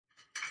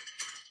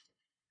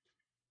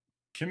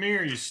Come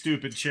here, you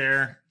stupid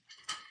chair.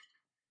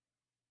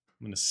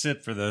 I'm going to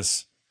sit for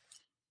this.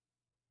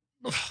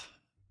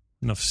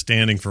 Enough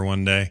standing for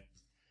one day.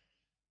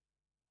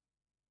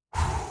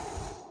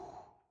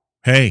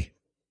 Hey.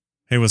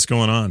 Hey, what's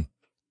going on?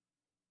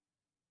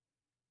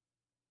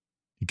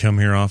 You come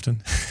here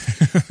often?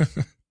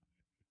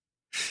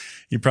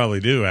 You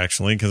probably do,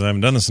 actually, because I haven't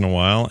done this in a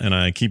while, and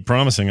I keep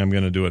promising I'm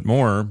going to do it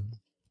more.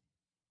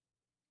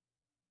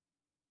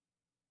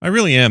 I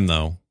really am,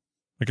 though.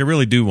 Like, I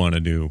really do want to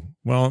do.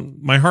 Well,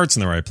 my heart's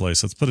in the right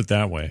place. Let's put it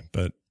that way.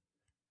 But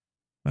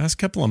last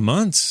couple of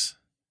months,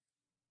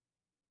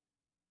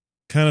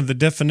 kind of the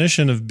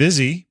definition of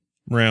busy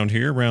around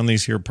here, around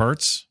these here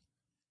parts.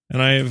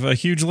 And I have a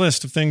huge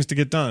list of things to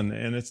get done,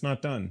 and it's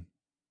not done.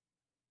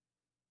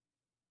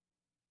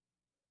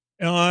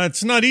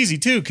 It's not easy,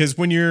 too, because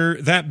when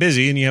you're that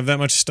busy and you have that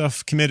much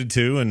stuff committed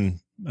to and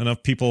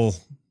enough people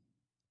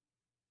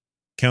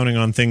counting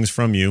on things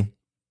from you,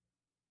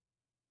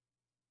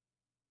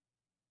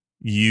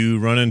 you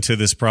run into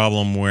this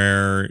problem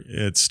where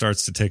it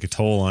starts to take a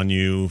toll on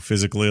you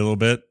physically a little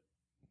bit.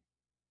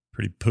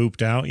 Pretty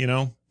pooped out, you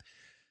know.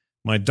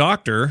 My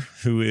doctor,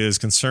 who is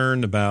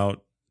concerned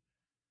about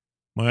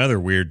my other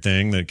weird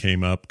thing that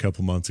came up a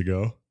couple months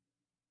ago.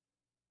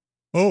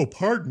 Oh,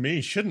 pardon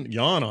me. Shouldn't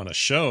yawn on a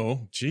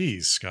show.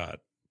 Jeez,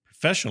 Scott.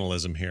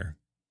 Professionalism here.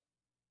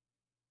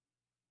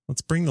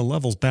 Let's bring the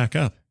levels back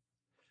up.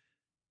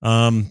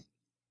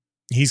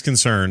 He's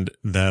concerned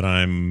that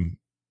I'm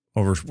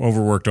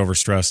overworked,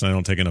 overstressed, and I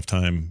don't take enough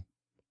time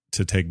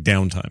to take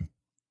downtime.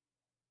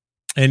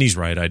 And he's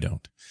right, I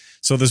don't.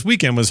 So this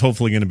weekend was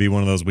hopefully going to be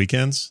one of those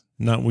weekends.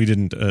 We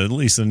didn't, at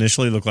least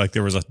initially, look like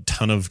there was a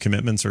ton of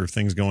commitments or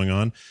things going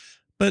on.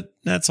 But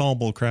that's all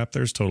bull crap.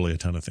 There's totally a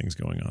ton of things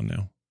going on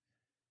now.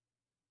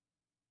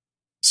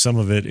 Some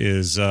of it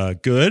is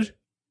good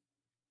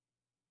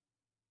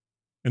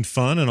and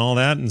fun and all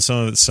that, and some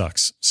of it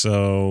sucks.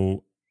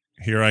 So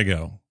here I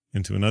go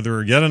into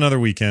yet another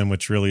weekend,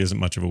 which really isn't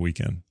much of a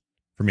weekend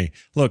for me.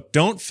 Look,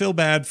 don't feel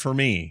bad for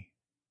me.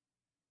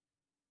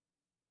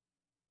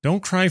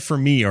 Don't cry for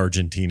me,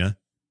 Argentina.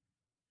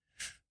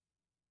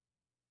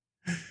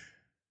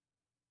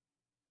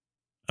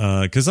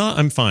 Because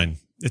I'm fine.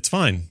 It's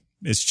fine.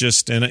 It's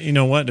just, and you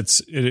know what?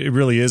 It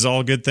really is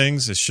all good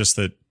things. It's just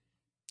that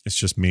it's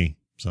just me.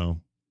 So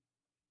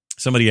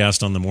somebody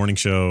asked on the morning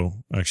show,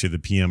 actually the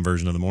PM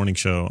version of the morning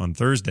show on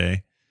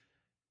Thursday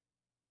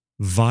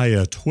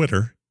via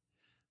Twitter,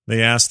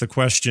 they asked the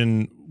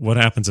question, what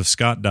happens if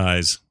Scott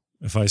dies?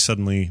 If I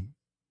suddenly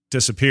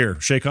disappear,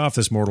 shake off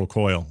this mortal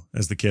coil,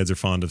 as the kids are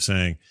fond of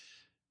saying,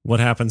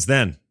 what happens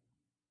then?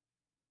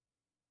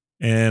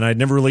 And I'd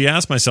never really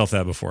asked myself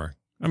that before.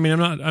 I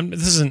mean, I'm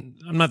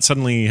not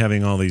suddenly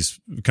having all these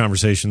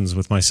conversations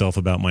with myself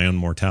about my own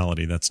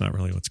mortality. That's not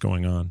really what's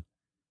going on.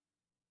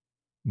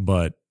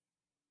 But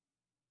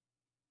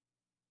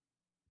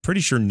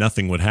pretty sure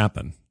nothing would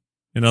happen.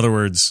 In other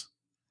words,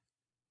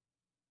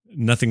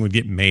 nothing would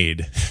get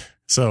made.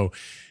 So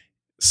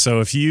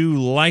if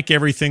you like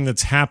everything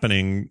that's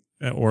happening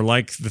or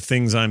like the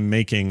things I'm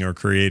making or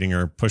creating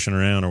or pushing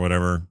around or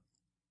whatever,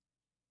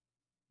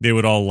 they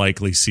would all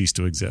likely cease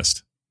to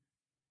exist.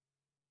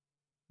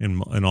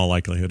 In all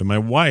likelihood. And my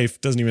wife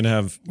doesn't even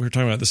have, we were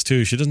talking about this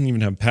too, she doesn't even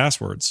have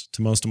passwords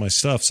to most of my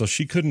stuff. So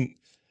she couldn't,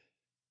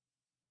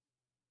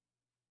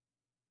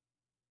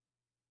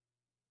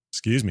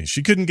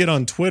 she couldn't get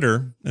on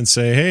Twitter and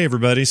say, hey,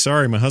 everybody,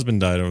 sorry, my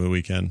husband died over the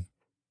weekend.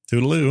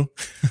 Toodaloo.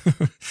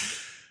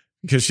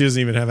 Because she doesn't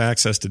even have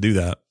access to do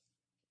that.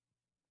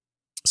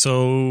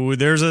 So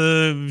there's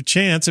a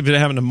chance if it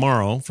happened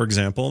tomorrow, for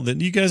example,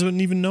 that you guys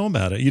wouldn't even know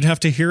about it. You'd have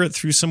to hear it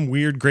through some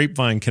weird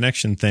grapevine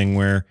connection thing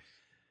where,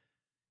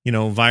 you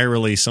know,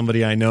 virally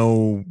somebody I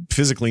know,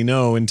 physically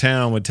know in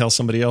town would tell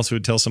somebody else who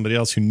would tell somebody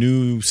else who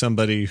knew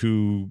somebody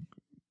who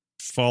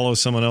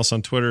follows someone else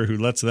on Twitter who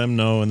lets them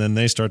know, and then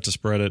they start to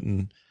spread it,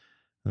 and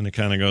then it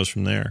kind of goes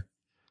from there.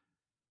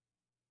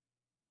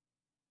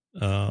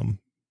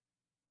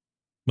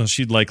 Well,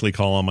 she'd likely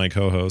call on my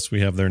co-hosts.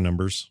 We have their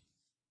numbers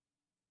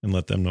and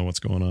let them know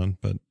what's going on.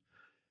 But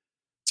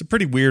it's a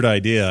pretty weird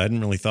idea. I hadn't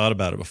really thought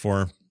about it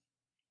before.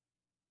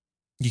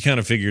 You kind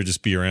of figure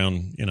just be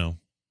around, you know,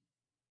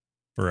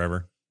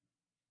 forever.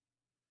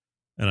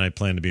 And I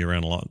plan to be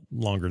around a lot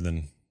longer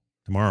than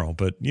tomorrow,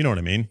 but you know what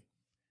I mean?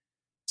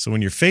 So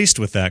when you're faced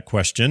with that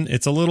question,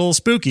 it's a little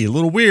spooky, a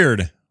little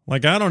weird.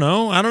 Like, I don't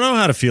know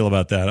how to feel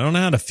about that. I don't know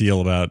how to feel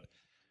about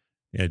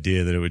the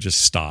idea that it would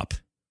just stop.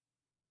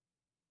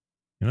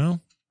 You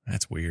know,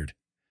 that's weird.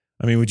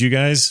 I mean, what would you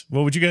guys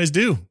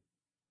do?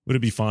 Would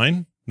it be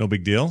fine? No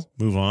big deal.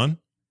 Move on.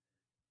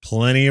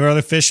 Plenty of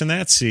other fish in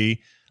that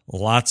sea.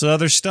 Lots of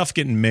other stuff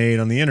getting made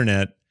on the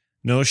internet.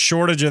 No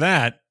shortage of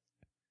that.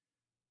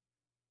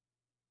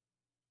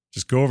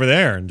 Just go over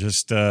there and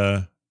just,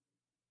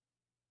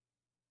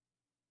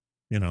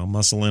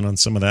 muscle in on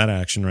some of that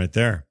action right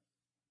there.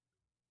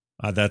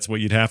 That's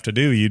what you'd have to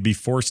do. You'd be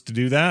forced to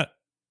do that.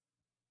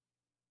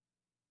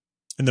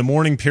 In the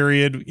mourning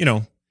period,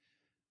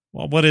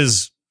 well, what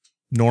is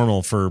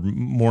normal for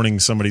mourning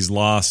somebody's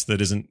loss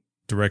that isn't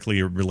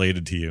directly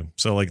related to you.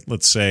 So like,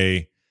 let's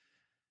say,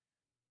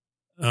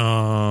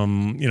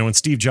 when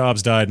Steve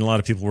Jobs died and a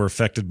lot of people were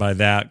affected by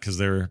that because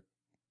they're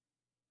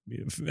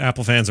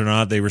Apple fans or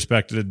not, they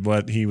respected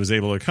what he was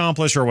able to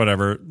accomplish or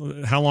whatever.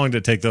 How long did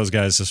it take those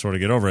guys to sort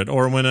of get over it?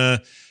 Or when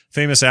a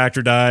famous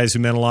actor dies who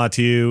meant a lot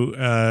to you,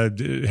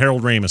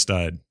 Harold Ramis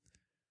died.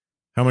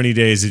 How many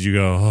days did you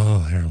go, oh,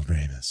 Harold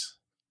Ramis?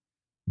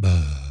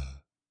 Bah,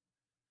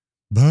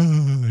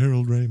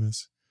 Harold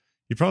Ramis.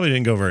 You probably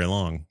didn't go very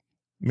long.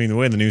 I mean, the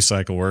way the news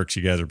cycle works,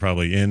 you guys are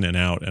probably in and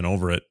out and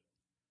over it.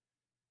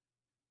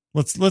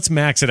 Let's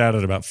max it out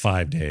at about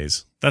 5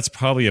 days. That's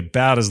probably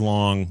about as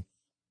long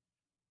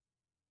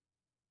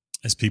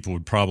as people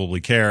would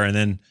probably care. And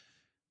then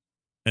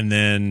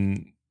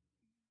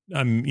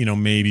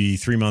maybe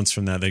 3 months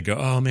from that, they go,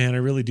 oh man, I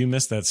really do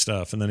miss that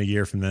stuff. And then a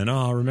year from then,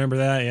 oh, remember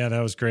that? Yeah,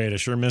 that was great. I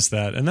sure missed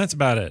that. And that's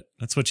about it.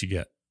 That's what you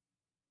get.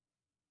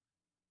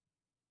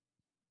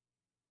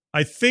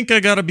 I think I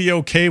got to be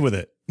okay with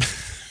it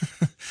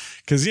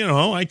because,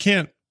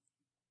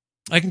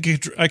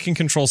 I can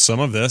control some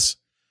of this.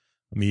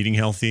 I'm eating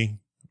healthy,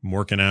 I'm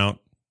working out,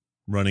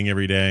 running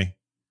every day.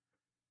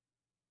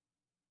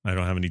 I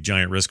don't have any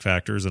giant risk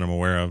factors that I'm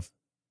aware of,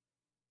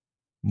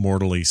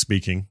 mortally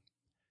speaking.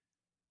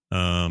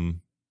 There's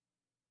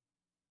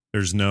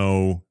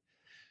no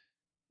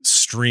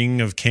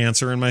string of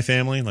cancer in my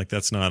family. Like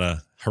that's not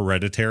a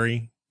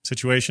hereditary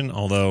situation.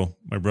 Although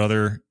my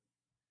brother,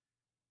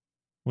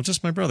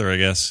 just my brother, I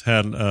guess,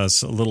 had a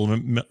little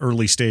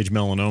early stage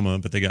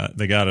melanoma, but they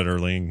got it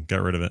early and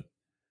got rid of it.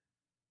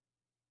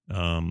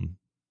 I'm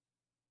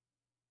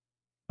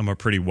a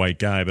pretty white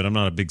guy, but I'm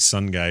not a big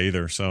sun guy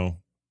either. So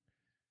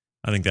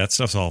I think that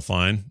stuff's all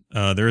fine.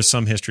 There is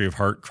some history of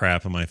heart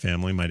crap in my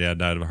family. My dad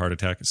died of a heart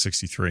attack at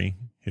 63.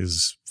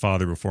 His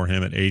father before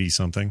him at 80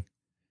 something.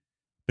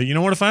 But you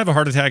know what? If I have a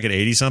heart attack at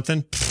 80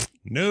 something,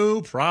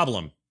 no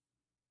problem.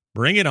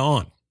 Bring it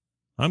on.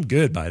 I'm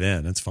good by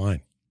then. That's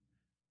fine.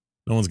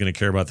 No one's going to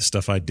care about the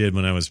stuff I did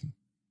when I was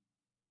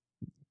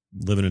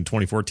living in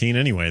 2014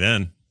 anyway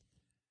then.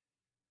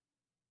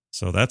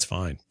 So that's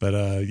fine.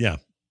 But yeah,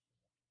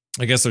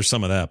 I guess there's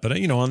some of that. But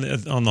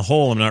on the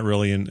whole, I'm not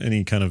really in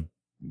any kind of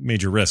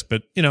major risk.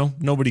 But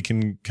nobody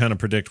can kind of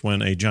predict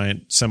when a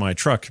giant semi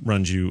truck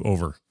runs you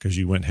over because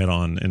you went head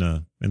on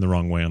in the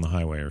wrong way on the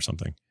highway or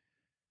something.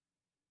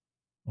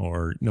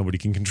 Or nobody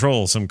can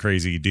control some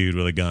crazy dude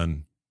with a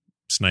gun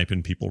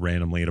sniping people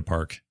randomly at a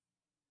park.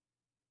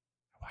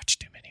 I watch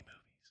too many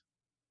movies.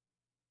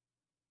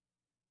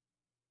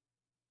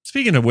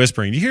 Speaking of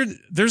whispering, do you hear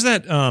there's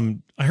that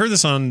I heard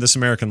this on This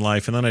American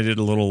Life, and then I did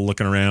a little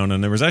looking around,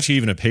 and there was actually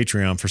even a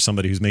Patreon for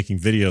somebody who's making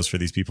videos for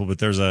these people, but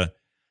there's a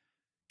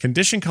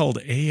condition called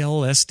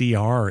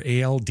ALDR.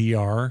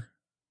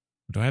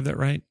 Do I have that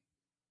right?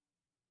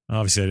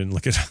 Obviously, I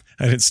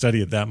didn't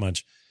study it that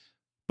much.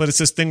 But it's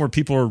this thing where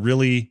people are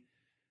really,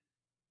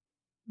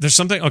 there's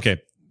something,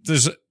 okay,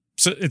 so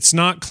it's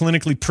not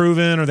clinically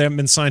proven or there haven't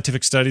been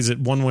scientific studies that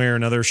one way or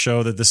another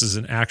show that this is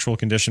an actual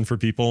condition for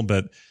people,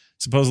 but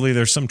supposedly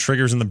there's some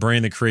triggers in the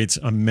brain that creates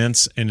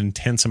immense and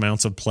intense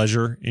amounts of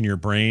pleasure in your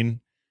brain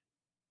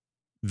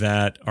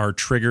that are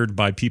triggered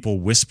by people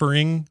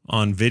whispering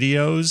on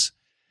videos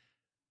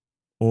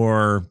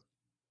or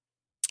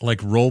like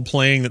role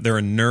playing that they're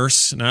a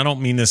nurse. And I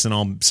don't mean this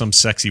in some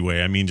sexy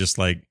way. I mean just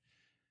like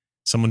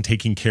someone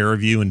taking care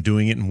of you and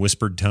doing it in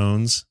whispered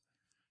tones.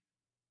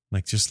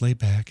 Like just lay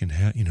back and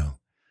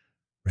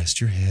rest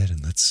your head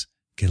and let's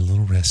get a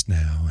little rest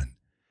now. And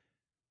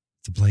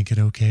the blanket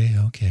okay?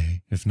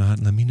 Okay. If not,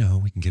 let me know.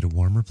 We can get a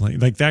warmer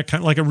blanket. Like that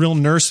kind of like a real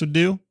nurse would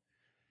do.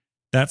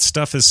 That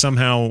stuff is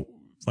somehow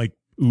like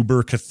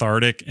uber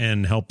cathartic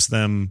and helps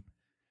them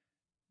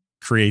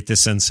create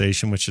this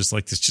sensation, which is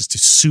like this just a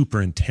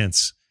super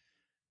intense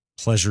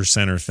pleasure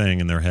center thing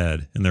in their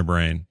head, in their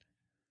brain.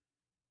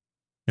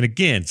 And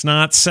again, it's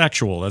not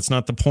sexual. That's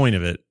not the point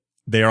of it.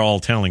 They are all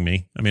telling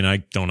me. I mean, I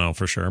don't know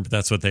for sure, but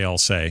that's what they all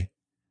say.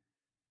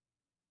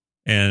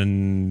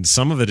 And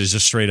some of it is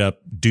just straight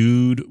up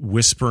dude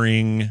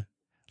whispering,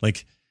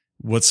 like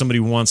what somebody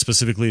wants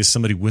specifically is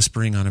somebody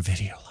whispering on a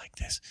video like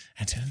this.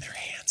 And then in their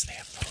hands,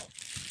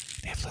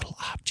 they have little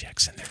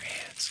objects in their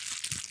hands.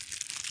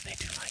 They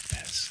do like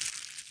this.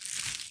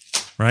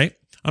 Right?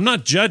 I'm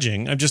not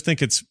judging. I just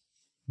think it's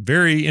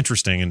very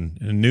interesting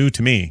and new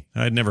to me.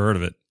 I'd never heard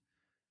of it.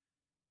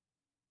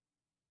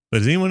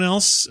 But is anyone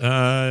else?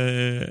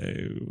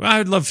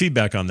 I'd love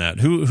feedback on that.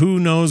 Who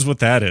knows what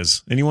that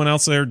is? Anyone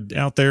else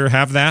out there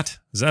have that?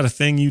 Is that a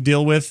thing you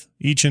deal with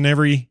each and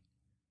every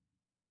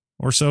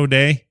or so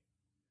day?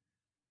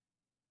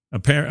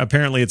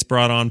 Apparently, it's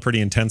brought on pretty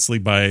intensely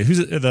by who's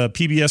the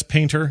PBS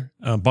painter,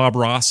 Bob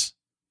Ross.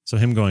 So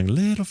him going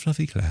little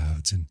fluffy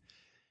clouds and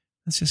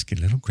let's just get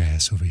a little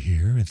grass over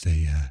here with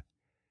a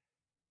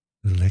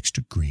little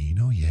extra green.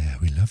 Oh yeah,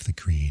 we love the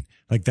green.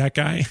 Like that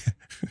guy,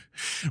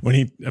 when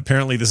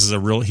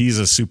he's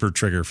a super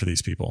trigger for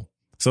these people.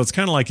 So it's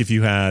kind of like if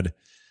you had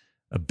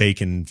a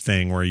bacon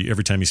thing where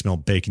every time you smell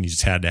bacon, you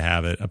just had to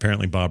have it.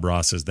 Apparently Bob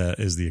Ross is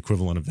the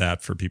equivalent of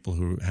that for people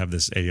who have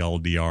this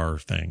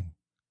ALDR thing.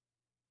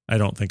 I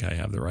don't think I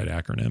have the right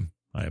acronym.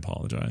 I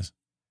apologize.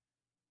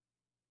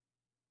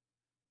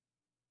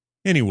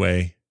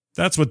 Anyway,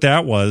 that's what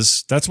that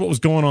was. That's what was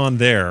going on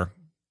there.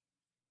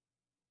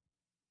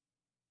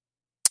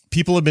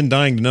 People have been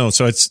dying to know.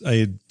 So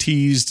I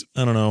teased,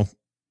 I don't know,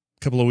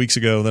 a couple of weeks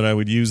ago that I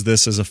would use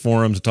this as a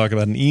forum to talk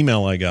about an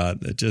email I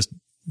got that just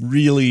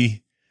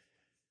really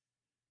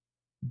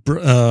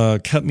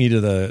cut me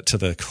to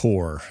the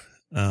core.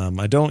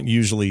 I don't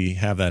usually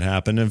have that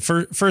happen. And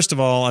first of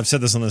all, I've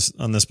said this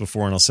on this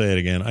before, and I'll say it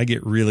again. I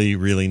get really,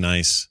 really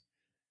nice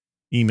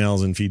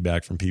emails and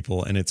feedback from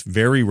people, and it's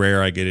very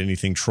rare I get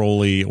anything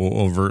trolly or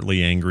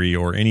overtly angry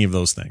or any of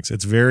those things.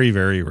 It's very,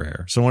 very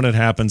rare. So when it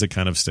happens, it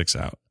kind of sticks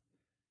out.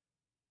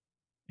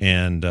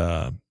 And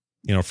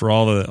for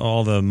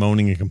all the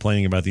moaning and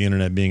complaining about the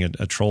internet being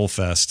a troll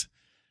fest,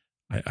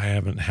 I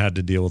haven't had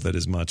to deal with it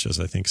as much as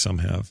I think some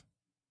have.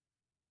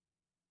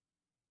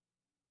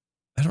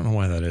 I don't know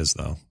why that is,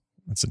 though.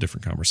 That's a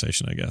different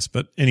conversation, I guess.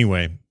 But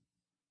anyway,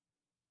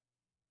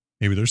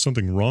 maybe there's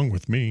something wrong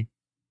with me.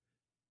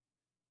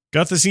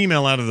 Got this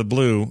email out of the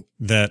blue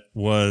that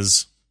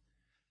was,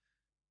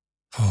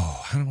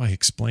 how do I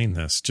explain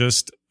this?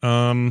 Just,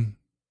 I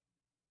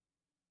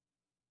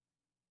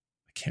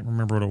can't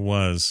remember what it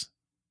was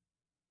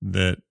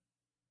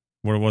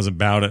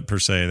about it per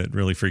se that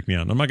really freaked me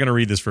out. And I'm not going to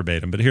read this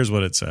verbatim, but here's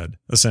what it said.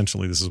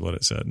 Essentially, this is what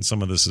it said. And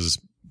some of this is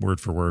word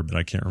for word, but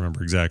I can't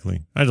remember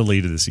exactly. I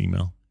deleted this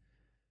email.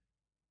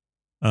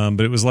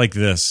 But it was like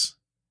this.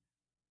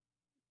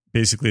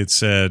 Basically, it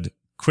said,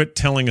 quit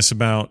telling us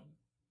about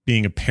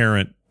being a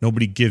parent.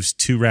 Nobody gives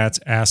two rats'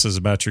 asses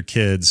about your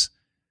kids.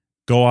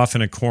 Go off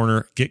in a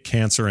corner, get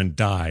cancer, and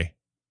die.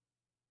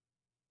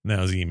 And that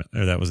was the email,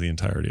 or that was the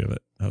entirety of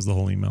it. That was the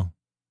whole email.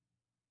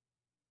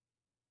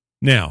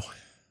 Now,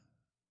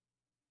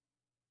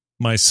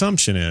 my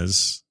assumption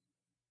is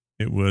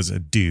it was a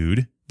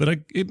dude, but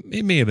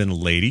it may have been a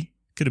lady.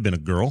 Could have been a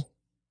girl.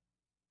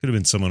 Could have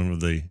been someone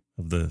of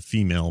the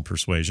female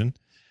persuasion.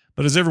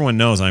 But as everyone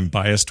knows, I'm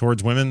biased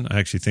towards women. I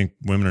actually think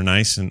women are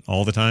nice and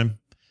all the time,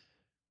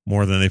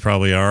 more than they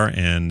probably are.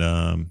 And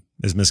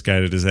as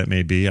misguided as that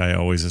may be, I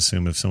always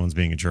assume if someone's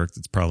being a jerk,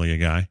 it's probably a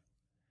guy.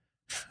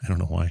 I don't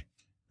know why.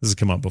 This has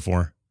come up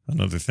before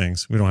on other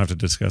things. We don't have to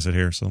discuss it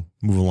here, so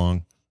move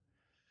along.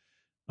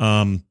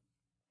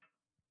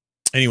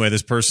 Anyway,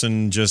 this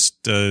person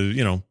just,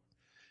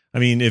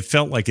 it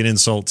felt like an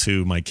insult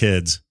to my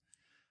kids.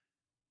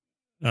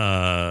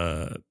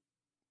 And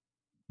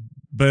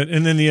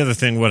then the other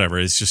thing, whatever,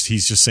 it's just,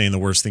 he's just saying the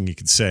worst thing he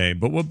could say.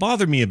 But what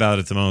bothered me about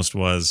it the most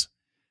was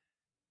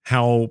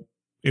how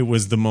it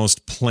was the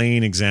most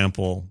plain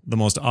example, the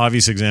most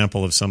obvious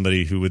example of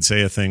somebody who would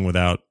say a thing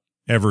without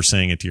ever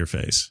saying it to your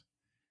face.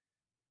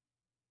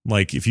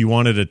 Like if you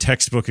wanted a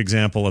textbook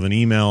example of an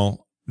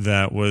email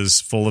that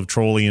was full of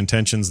trolly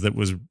intentions, that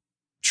was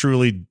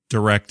truly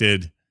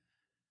directed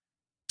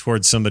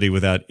towards somebody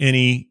without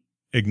any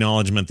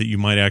acknowledgement that you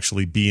might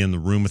actually be in the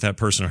room with that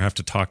person or have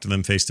to talk to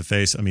them face to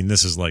face. I mean,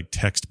 this is like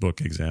textbook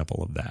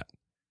example of that.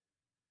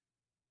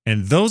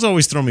 And those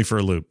always throw me for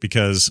a loop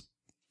because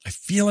I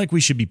feel like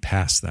we should be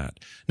past that.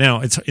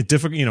 Now, it's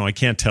difficult. I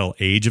can't tell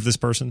age of this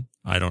person.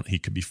 He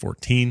could be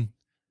 14.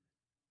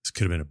 This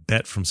could have been a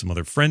bet from some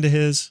other friend of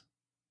his.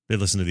 They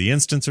listened to the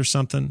instance or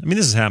something. I mean,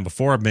 this has happened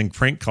before. I've been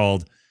prank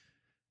called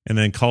and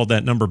then called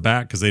that number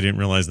back because they didn't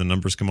realize the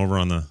numbers come over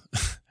on the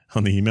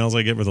on the emails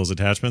I get with those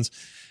attachments,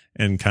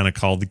 and kind of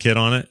called the kid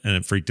on it, and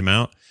it freaked him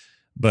out.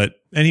 And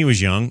he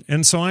was young,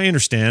 and so I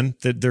understand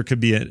that there could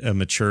be a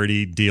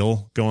maturity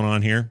deal going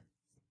on here.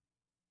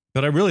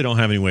 But I really don't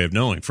have any way of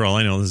knowing. For all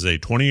I know, this is a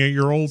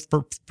 28-year-old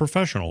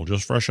professional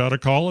just fresh out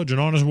of college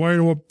and on his way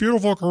to a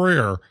beautiful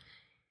career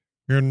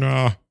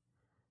in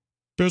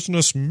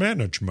business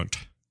management.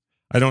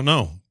 I don't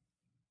know.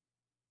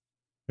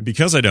 And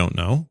because I don't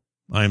know,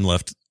 I'm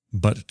left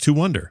but to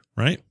wonder,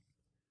 right?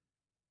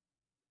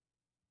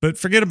 But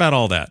forget about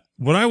all that.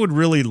 What I would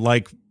really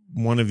like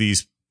one of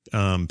these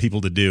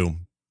people to do,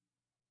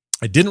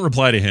 I didn't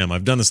reply to him.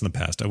 I've done this in the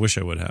past. I wish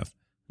I would have.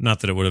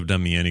 Not that it would have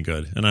done me any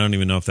good. And I don't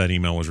even know if that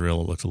email was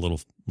real. It looked a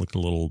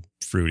little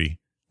fruity,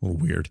 a little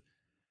weird.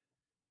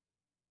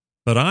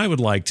 But I would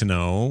like to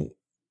know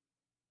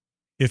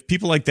if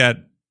people like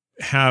that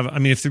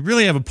if they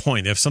really have a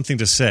point, they have something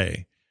to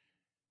say,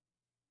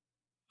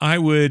 I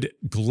would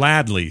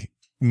gladly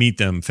meet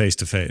them face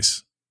to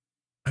face.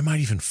 I might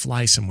even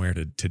fly somewhere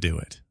to do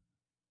it.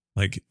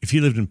 Like if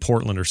he lived in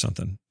Portland or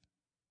something.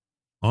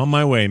 On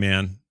my way,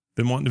 man.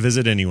 Been wanting to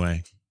visit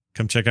anyway.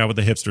 Come check out what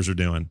the hipsters are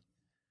doing.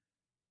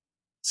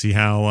 See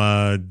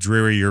how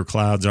dreary your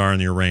clouds are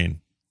in your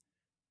rain.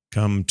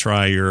 Come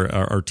try your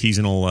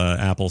artisanal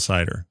apple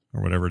cider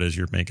or whatever it is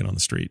you're making on the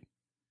street.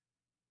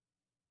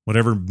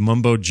 Whatever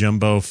mumbo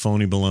jumbo,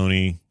 phony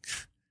baloney,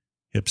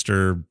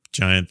 hipster,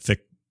 giant,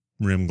 thick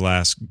rim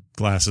glasses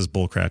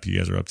bullcrap you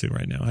guys are up to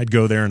right now. I'd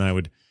go there and I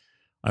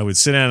would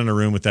sit down in a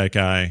room with that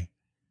guy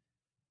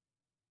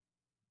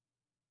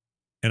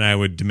and I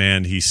would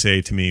demand he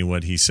say to me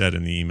what he said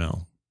in the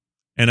email.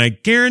 And I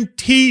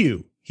guarantee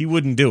you he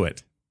wouldn't do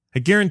it. I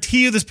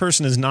guarantee you this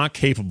person is not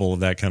capable of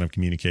that kind of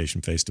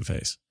communication face to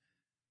face.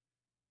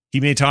 He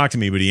may talk to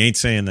me, but he ain't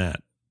saying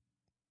that.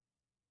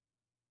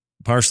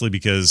 Partially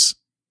because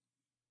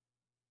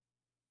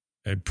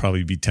I'd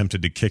probably be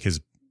tempted to kick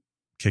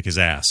his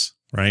ass,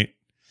 right?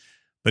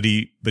 But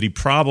he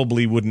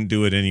probably wouldn't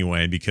do it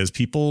anyway because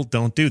people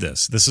don't do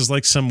this. This is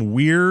like some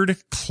weird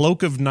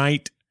cloak of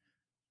night,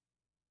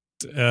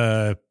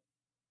 I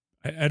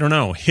don't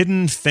know,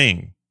 hidden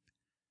thing.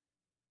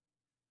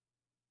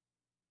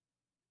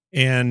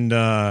 And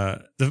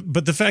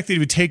but the fact that he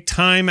would take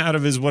time out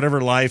of his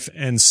whatever life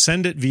and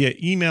send it via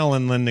email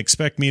and then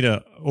expect me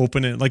to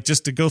open it, like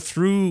just to go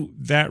through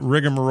that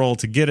rigmarole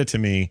to get it to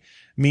me,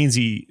 means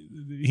he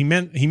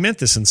meant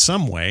this in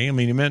some way. I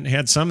mean, he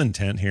had some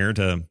intent here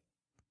to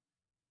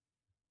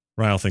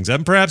rile things up.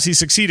 And perhaps he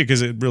succeeded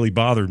because it really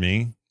bothered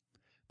me.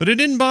 But it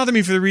didn't bother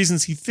me for the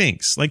reasons he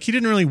thinks. Like, he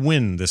didn't really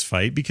win this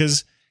fight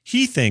because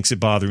he thinks it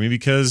bothered me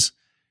because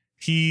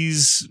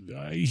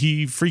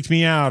he freaked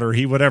me out or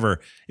he whatever.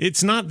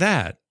 It's not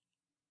that.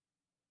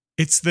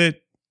 It's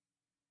that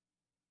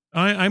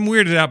I'm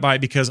weirded out by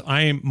it because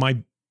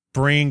my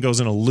brain goes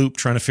in a loop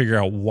trying to figure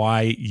out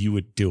why you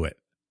would do it.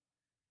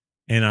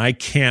 And I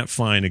can't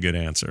find a good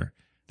answer.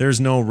 There's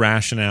no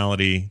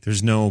rationality.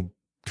 There's no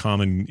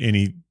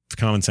any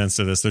common sense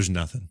to this. There's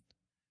nothing.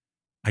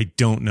 I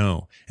don't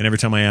know. And every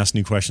time I ask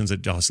new questions,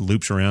 it just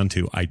loops around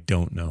to, I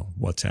don't know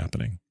what's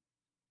happening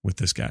with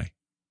this guy.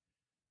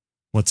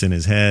 What's in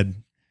his head?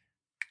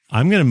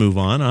 I'm going to move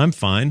on. I'm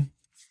fine.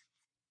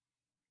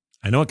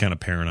 I know what kind of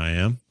parent I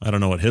am. I don't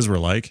know what his were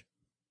like.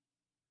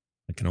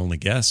 I can only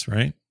guess,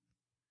 right?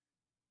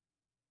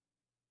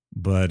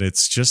 But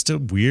it's just a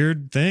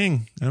weird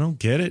thing. I don't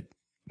get it.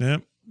 Yeah.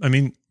 I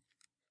mean,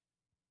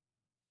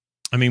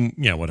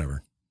 yeah,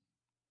 whatever.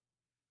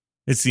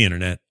 It's the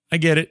internet. I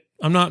get it.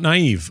 I'm not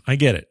naive. I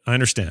get it. I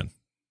understand.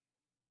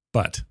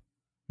 But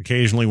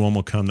occasionally one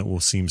will come that will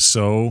seem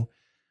so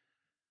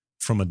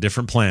from a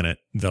different planet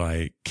that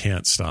I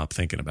can't stop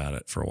thinking about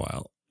it for a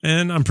while.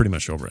 And I'm pretty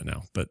much over it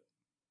now. But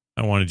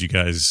I wanted you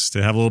guys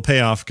to have a little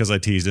payoff because I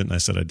teased it and I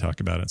said I'd talk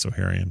about it. So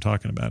here I am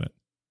talking about it.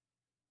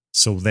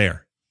 So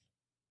there.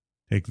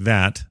 Take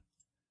that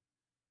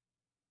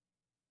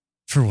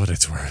for what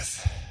it's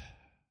worth.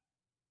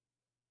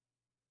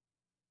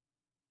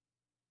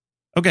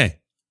 Okay.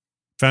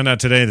 Found out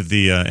today that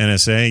the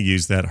NSA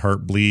used that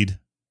Heartbleed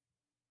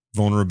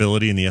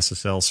vulnerability in the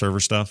SSL server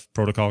stuff,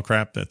 protocol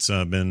crap that's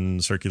been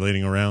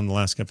circulating around the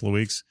last couple of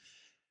weeks.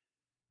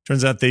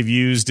 Turns out they've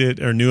used it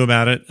or knew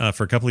about it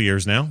for a couple of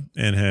years now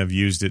and have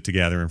used it to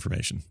gather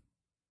information.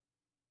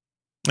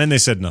 And they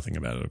said nothing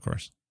about it, of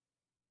course.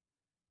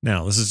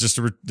 Now, this is just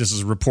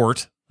a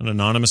report. An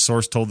anonymous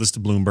source told this to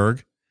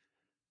Bloomberg.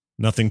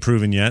 Nothing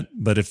proven yet,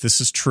 but if this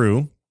is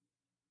true,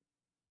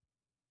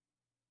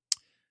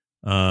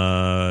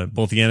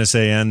 both the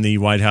NSA and the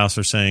White House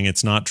are saying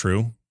it's not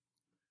true.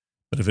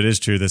 But if it is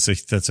true,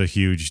 that's a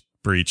huge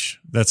breach.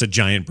 That's a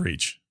giant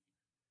breach.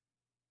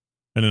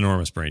 An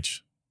enormous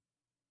breach.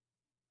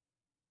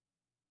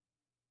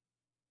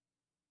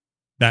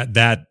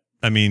 That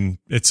I mean,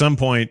 at some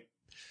point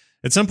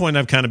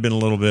I've kind of been a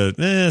little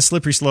bit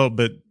slippery slope,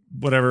 but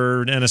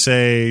whatever,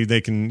 NSA, they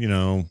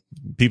can,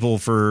 people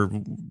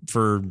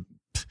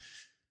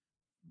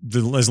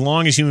as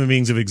long as human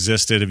beings have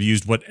existed, have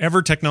used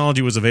whatever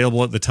technology was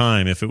available at the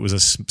time. If it was a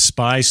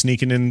spy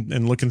sneaking in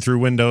and looking through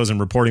windows and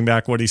reporting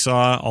back what he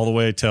saw, all the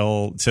way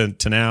to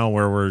now,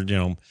 where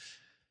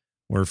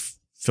we're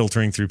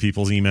filtering through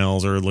people's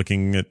emails or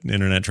looking at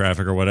internet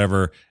traffic or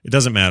whatever. It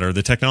doesn't matter.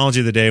 The technology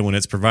of the day, when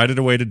it's provided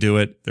a way to do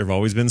it, there have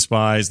always been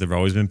spies. There have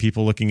always been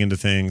people looking into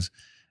things.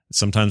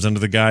 Sometimes under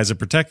the guise of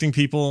protecting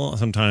people,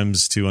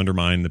 sometimes to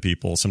undermine the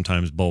people,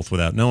 sometimes both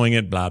without knowing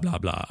it, blah, blah,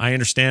 blah. I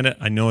understand it.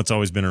 I know it's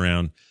always been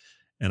around,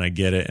 and I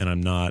get it, and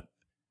I'm not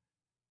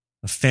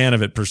a fan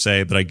of it per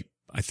se, but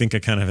I think I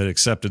kind of had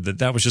accepted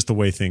that was just the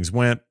way things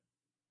went.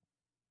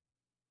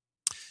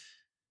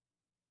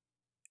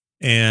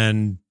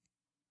 And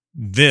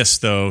this,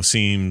 though,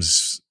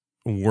 seems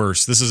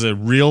worse. This is a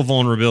real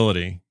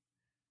vulnerability.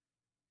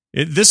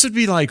 This would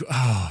be like,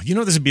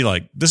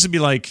 this would be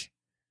like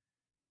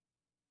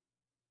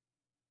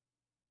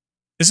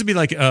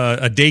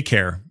a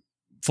daycare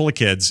full of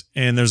kids,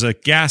 and there's a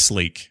gas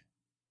leak.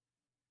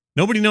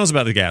 Nobody knows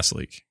about the gas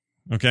leak,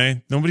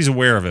 okay? Nobody's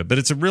aware of it, but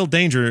it's a real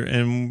danger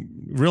and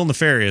real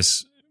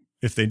nefarious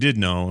if they did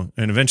know,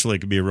 and eventually it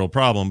could be a real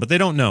problem, but they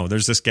don't know.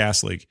 There's this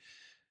gas leak.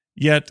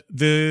 Yet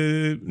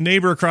the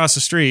neighbor across the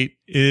street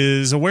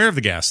is aware of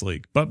the gas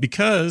leak, but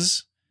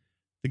because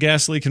the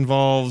gas leak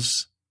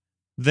involves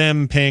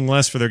them paying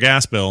less for their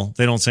gas bill,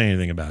 they don't say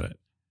anything about it.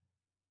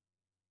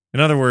 In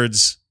other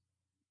words,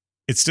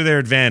 it's to their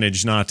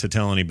advantage not to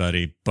tell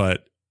anybody,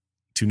 but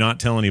to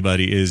not tell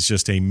anybody is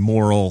just a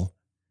moral,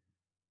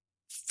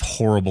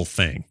 horrible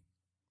thing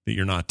that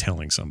you're not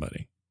telling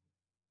somebody.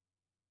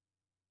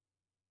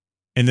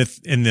 And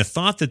the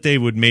thought that they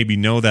would maybe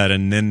know that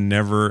and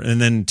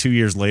then 2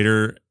 years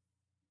later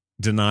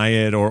deny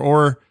it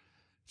or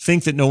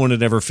think that no one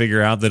would ever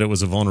figure out that it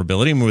was a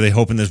vulnerability. I mean, were they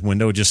hoping this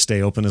window would just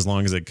stay open as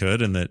long as it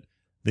could and that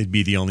they'd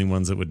be the only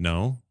ones that would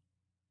know.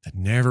 It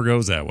never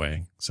goes that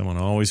way. Someone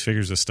always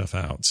figures this stuff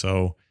out.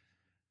 So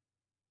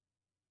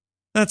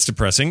that's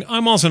depressing.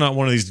 I'm also not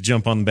one of these to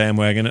jump on the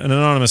bandwagon. An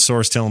anonymous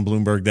source telling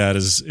Bloomberg that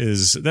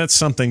is that's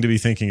something to be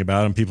thinking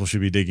about, and people should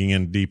be digging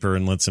in deeper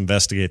and let's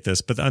investigate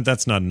this. But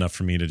that's not enough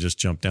for me to just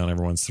jump down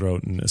everyone's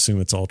throat and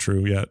assume it's all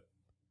true yet.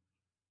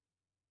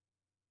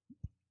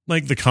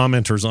 Like the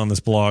commenters on this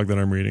blog that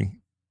I'm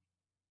reading.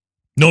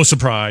 No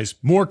surprise.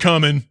 More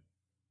coming.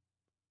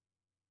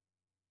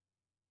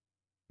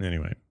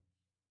 Anyway.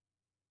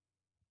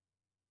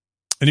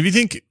 And if you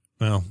think,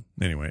 well,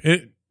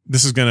 anyway,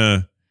 this is going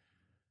to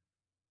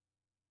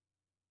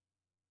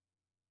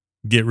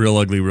get real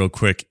ugly real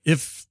quick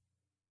if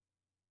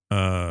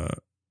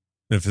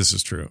this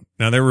is true.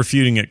 Now, they're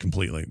refuting it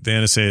completely. The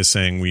NSA is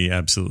saying we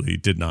absolutely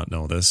did not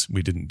know this.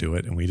 We didn't do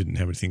it, and we didn't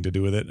have anything to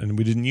do with it, and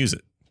we didn't use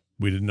it.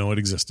 We didn't know it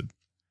existed.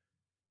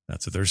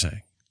 That's what they're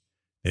saying.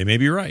 They may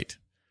be right.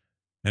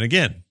 And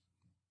again,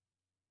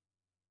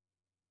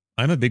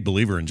 I'm a big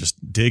believer in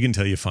just dig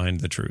until you find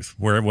the truth.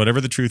 Whatever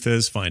the truth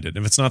is, find it.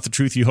 If it's not the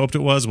truth you hoped it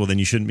was, well, then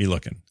you shouldn't be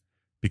looking,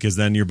 because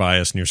then you're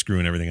biased and you're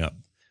screwing everything up.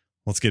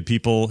 Let's get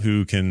people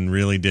who can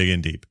really dig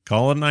in deep.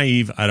 Call it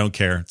naive. I don't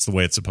care. It's the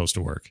way it's supposed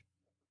to work.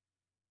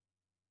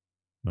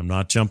 I'm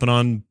not jumping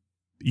on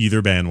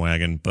either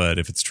bandwagon, but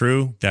if it's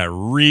true, that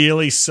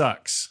really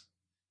sucks.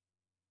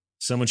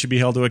 Someone should be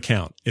held to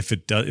account. If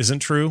it isn't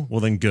true, well,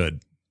 then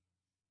good.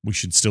 We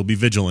should still be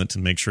vigilant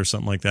and make sure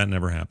something like that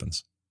never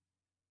happens.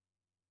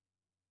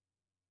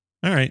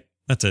 All right,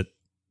 that's it.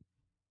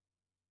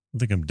 I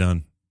think I'm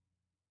done.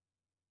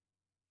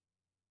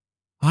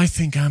 I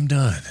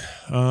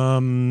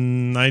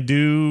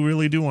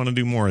really do want to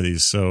do more of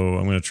these, so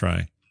I'm going to try.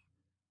 I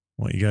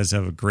want you guys to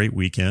have a great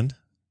weekend.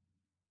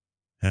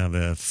 Have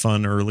a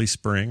fun early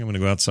spring. I'm going to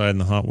go outside in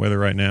the hot weather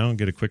right now and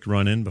get a quick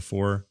run in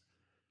before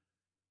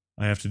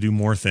I have to do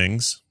more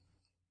things.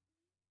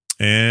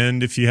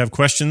 And if you have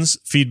questions,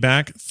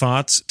 feedback,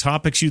 thoughts,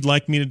 topics you'd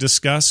like me to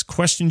discuss,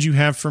 questions you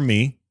have for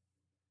me,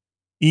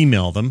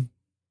 email them,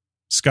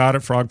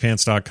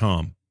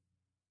 scott@frogpants.com.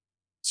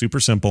 Super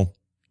simple,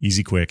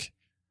 easy, quick,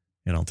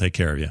 and I'll take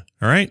care of you.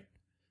 All right?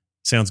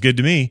 Sounds good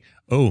to me.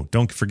 Oh,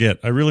 don't forget,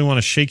 I really want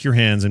to shake your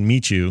hands and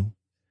meet you,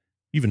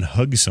 even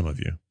hug some of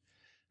you,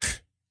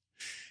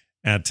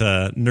 at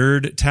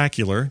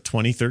Nerdtacular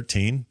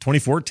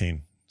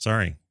 2014.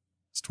 Sorry,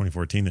 it's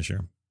 2014 this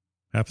year.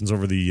 Happens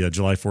over the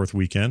July 4th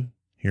weekend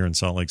here in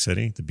Salt Lake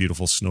City, the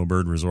beautiful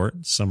Snowbird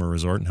Resort, summer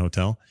resort and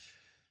hotel.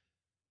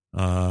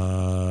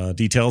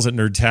 Details at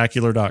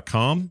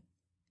nerdtacular.com,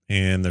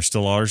 and there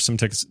still are some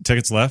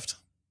tickets left.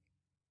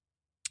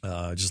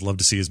 Just love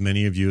to see as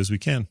many of you as we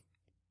can.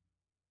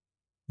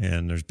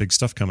 And there's big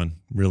stuff coming.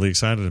 Really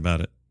excited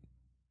about it.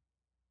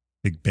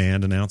 Big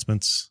band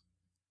announcements,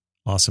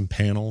 awesome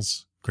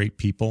panels, great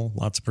people,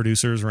 lots of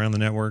producers around the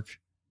network,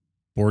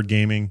 board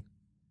gaming,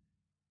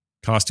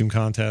 costume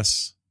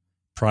contests,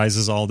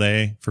 prizes all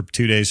day for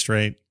 2 days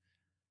straight.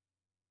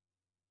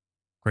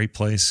 Great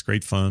place,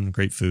 great fun,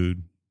 great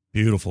food,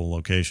 beautiful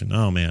location.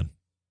 Oh, man.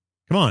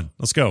 Come on,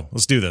 let's go.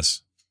 Let's do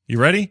this. You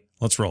ready?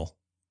 Let's roll.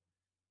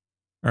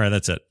 All right,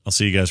 that's it. I'll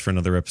see you guys for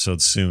another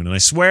episode soon. And I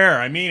swear,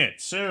 I mean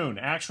it. Soon.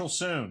 Actual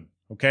soon.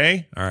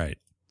 Okay? All right.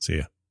 See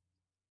ya.